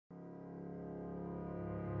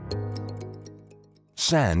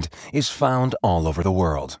Sand is found all over the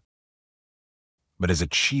world. But as a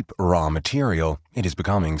cheap raw material, it is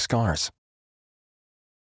becoming scarce.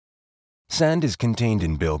 Sand is contained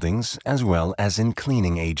in buildings as well as in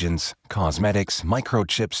cleaning agents, cosmetics,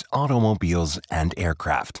 microchips, automobiles, and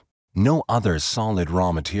aircraft. No other solid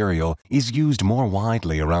raw material is used more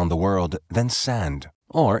widely around the world than sand,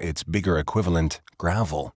 or its bigger equivalent,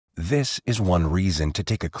 gravel. This is one reason to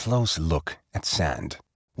take a close look at sand.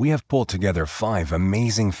 We have pulled together 5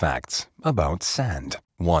 amazing facts about sand.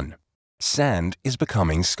 1. Sand is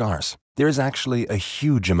becoming scarce. There is actually a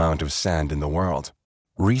huge amount of sand in the world.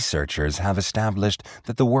 Researchers have established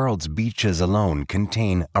that the world's beaches alone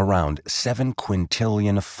contain around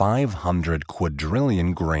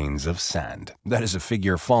 7,500,000,000,000,000,000 grains of sand. That is a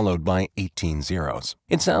figure followed by 18 zeros.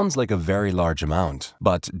 It sounds like a very large amount,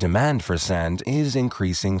 but demand for sand is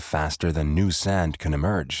increasing faster than new sand can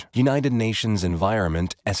emerge. United Nations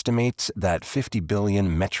Environment estimates that 50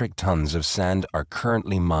 billion metric tons of sand are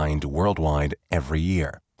currently mined worldwide every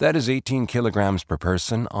year. That is 18 kilograms per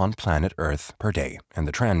person on planet Earth per day, and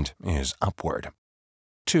the trend is upward.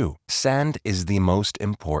 2. Sand is the most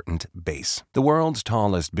important base. The world's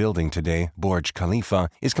tallest building today, Burj Khalifa,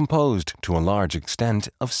 is composed to a large extent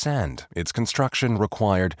of sand. Its construction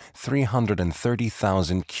required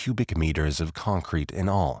 330,000 cubic meters of concrete in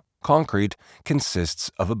all. Concrete consists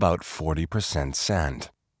of about 40% sand.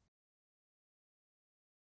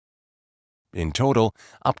 In total,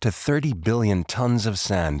 up to 30 billion tons of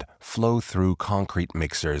sand flow through concrete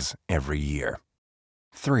mixers every year.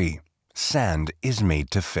 3. Sand is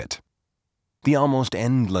made to fit. The almost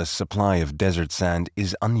endless supply of desert sand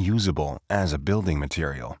is unusable as a building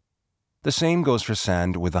material. The same goes for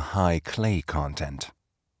sand with a high clay content.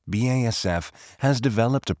 BASF has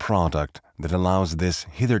developed a product that allows this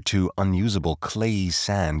hitherto unusable clayey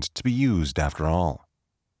sand to be used after all.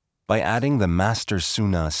 By adding the master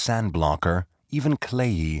Suna sand blocker, even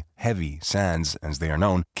clayey, heavy sands, as they are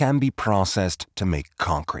known, can be processed to make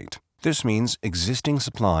concrete. This means existing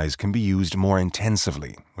supplies can be used more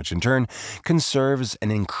intensively, which in turn conserves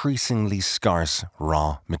an increasingly scarce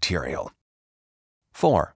raw material.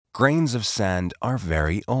 4. Grains of sand are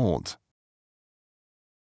very old.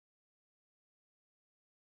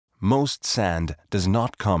 Most sand does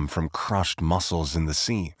not come from crushed mussels in the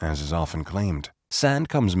sea, as is often claimed. Sand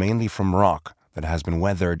comes mainly from rock that has been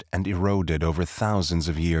weathered and eroded over thousands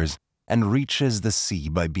of years and reaches the sea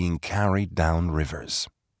by being carried down rivers.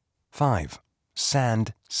 5.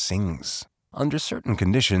 Sand sings. Under certain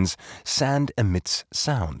conditions, sand emits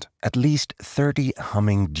sound. At least 30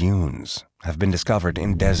 humming dunes have been discovered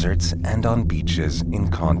in deserts and on beaches in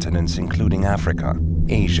continents including Africa,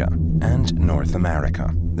 Asia, and North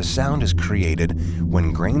America. The sound is created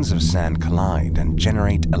when grains of sand collide and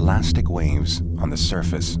generate elastic waves on the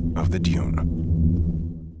surface of the dune.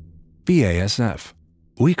 BASF.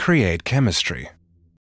 We create chemistry